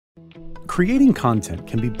Creating content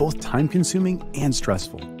can be both time-consuming and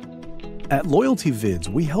stressful. At Loyalty Vids,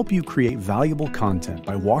 we help you create valuable content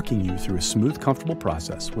by walking you through a smooth, comfortable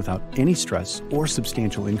process without any stress or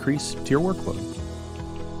substantial increase to your workload.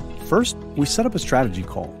 First, we set up a strategy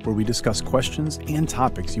call where we discuss questions and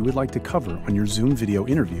topics you would like to cover on your Zoom video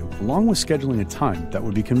interview, along with scheduling a time that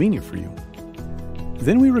would be convenient for you.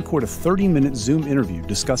 Then we record a 30-minute Zoom interview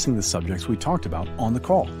discussing the subjects we talked about on the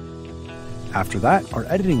call. After that, our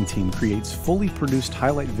editing team creates fully produced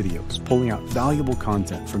highlight videos, pulling out valuable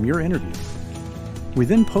content from your interview. We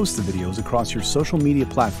then post the videos across your social media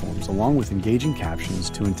platforms along with engaging captions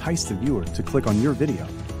to entice the viewer to click on your video.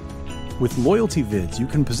 With Loyalty Vids, you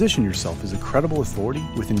can position yourself as a credible authority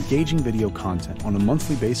with engaging video content on a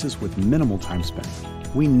monthly basis with minimal time spent.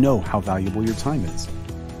 We know how valuable your time is.